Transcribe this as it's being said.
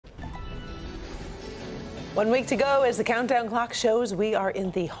1 week to go as the countdown clock shows we are in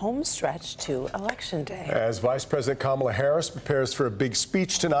the home stretch to Election Day. As Vice President Kamala Harris prepares for a big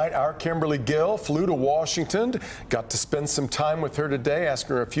speech tonight, our Kimberly Gill flew to Washington, got to spend some time with her today,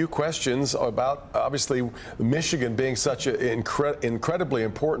 asking her a few questions about, obviously, Michigan being such an incredibly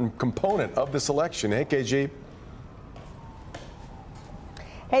important component of this election. Hey, KG.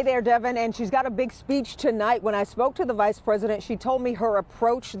 Hey there, Devin, and she's got a big speech tonight. When I spoke to the vice president, she told me her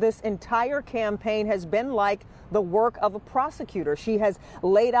approach this entire campaign has been like the work of a prosecutor. She has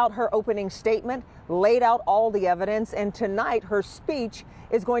laid out her opening statement, laid out all the evidence, and tonight her speech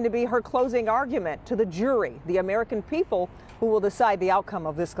is going to be her closing argument to the jury, the American people who will decide the outcome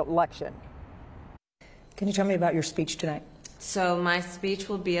of this election. Can you tell me about your speech tonight? So my speech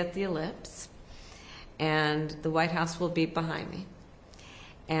will be at the Ellipse, and the White House will be behind me.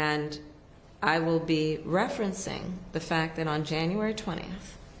 And I will be referencing the fact that on January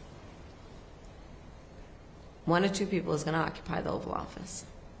 20th, one or two people is going to occupy the Oval Office.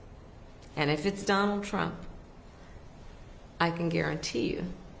 And if it's Donald Trump, I can guarantee you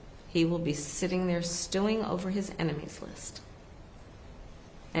he will be sitting there stewing over his enemies list.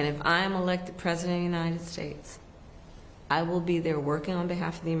 And if I am elected President of the United States, I will be there working on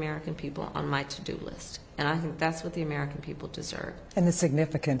behalf of the American people on my to-do list. And I think that's what the American people deserve. And the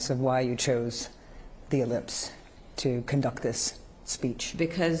significance of why you chose the Ellipse to conduct this speech?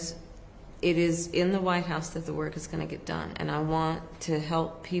 Because it is in the White House that the work is going to get done. And I want to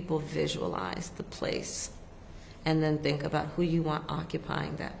help people visualize the place and then think about who you want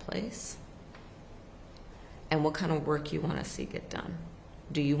occupying that place and what kind of work you want to see get done.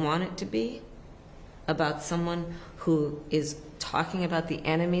 Do you want it to be about someone who is talking about the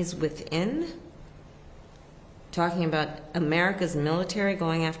enemies within, talking about America's military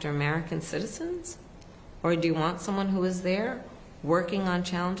going after American citizens? Or do you want someone who is there working on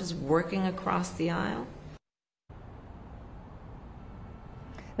challenges, working across the aisle?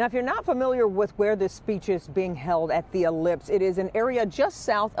 Now, if you're not familiar with where this speech is being held at the Ellipse, it is an area just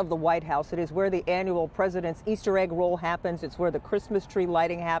south of the White House. It is where the annual President's Easter egg roll happens. It's where the Christmas tree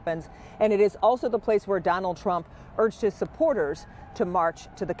lighting happens. And it is also the place where Donald Trump urged his supporters to march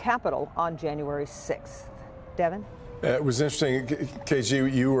to the Capitol on January 6th. Devin? It was interesting,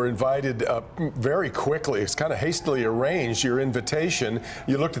 KG, you were invited very quickly. It's kind of hastily arranged, your invitation.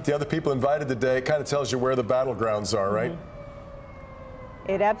 You looked at the other people invited today. It kind of tells you where the battlegrounds are, right?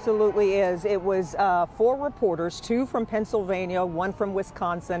 It absolutely is. It was 4 reporters, 2 from Pennsylvania, 1 from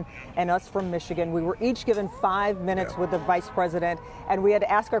Wisconsin, and us from Michigan. We were each given 5 minutes with the vice president, and we had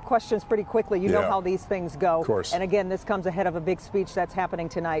to ask our questions pretty quickly. You know how these things go. Of course. And again, this comes ahead of a big speech that's happening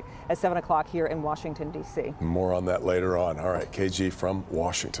tonight at 7 o'clock here in Washington, D.C. More on that later on. All right, KG from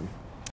Washington.